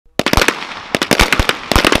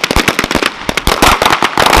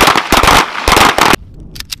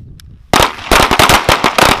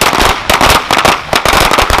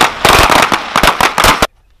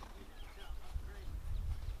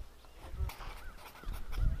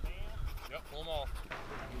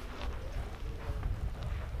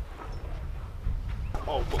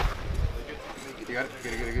You got it?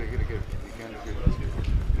 Get it. You can do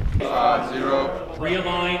it. 0.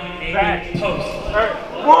 Realign, aiming, post.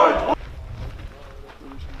 One!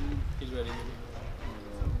 He's ready.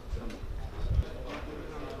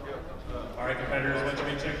 All right, competitors, once you've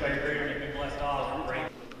been checked by your grader, you've been blessed off.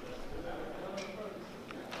 Break.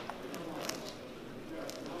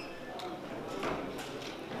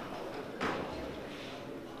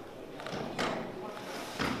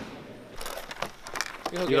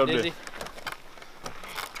 You go get dizzy.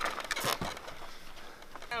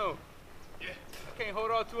 Oh, yeah. I can't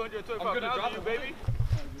hold on 225 pounds of you, baby.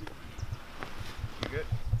 You good?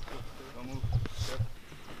 Don't move. That's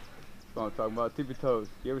what I'm talking about. Tippy toes.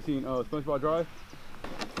 You ever seen SpongeBob Drive?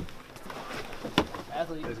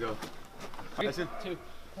 Athlete. Let's go. 3, 2,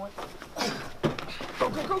 1. Go.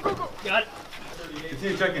 Got it.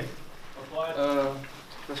 Continue checking.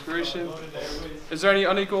 Respiration. Is there any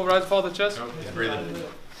unequal rise fall of the chest? Nope, just breathing.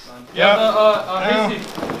 Yeah. Hasty.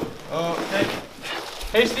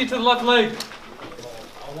 Hasty to the left leg.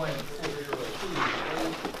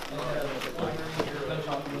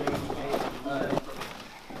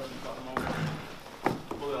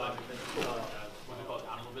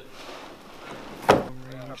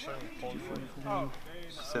 Oh,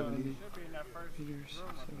 70 meters,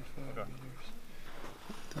 75 meters,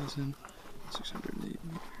 1,608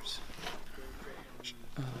 meters,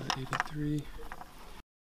 83.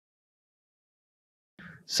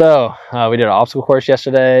 So we did an obstacle course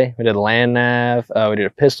yesterday. We did a land nav. We did a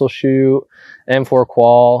pistol shoot, M4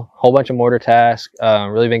 qual, whole bunch of mortar tasks.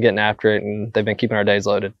 Really been getting after it, and they've been keeping our days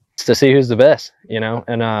loaded. It's to see who's the best, you know.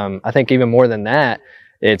 And I think even more than that,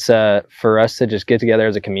 it's for us to just get together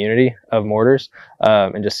as a community of mortars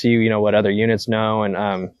and just see, you know, what other units know,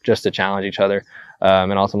 and just to challenge each other,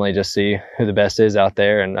 and ultimately just see who the best is out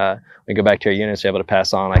there. And we go back to our units, able to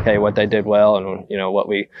pass on like, hey, what they did well, and you know what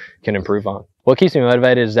we can improve on. What keeps me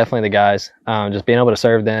motivated is definitely the guys. Just being able to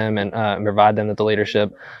serve them and provide them with the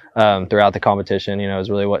leadership throughout the competition, you know,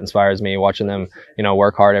 is really what inspires me. Watching them, you know,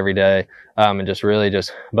 work hard every day and just really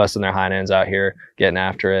just busting their hind ends out here, getting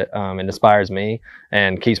after it. It inspires me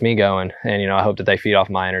and keeps me going. And, you know, I hope that they feed off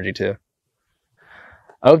my energy too.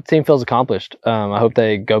 I hope the team feels accomplished. I hope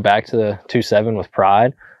they go back to the 2-7 with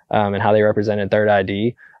pride and how they represented 3rd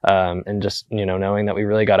ID and just, you know, knowing that we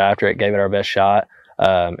really got after it, gave it our best shot.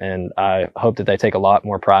 And I hope that they take a lot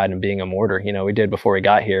more pride in being a mortar. You know, we did before we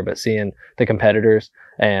got here, but seeing the competitors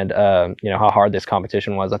and, you know, how hard this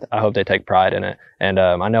competition was, I hope they take pride in it. And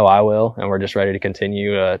I know I will, and we're just ready to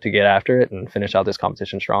continue to get after it and finish out this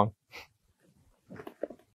competition strong.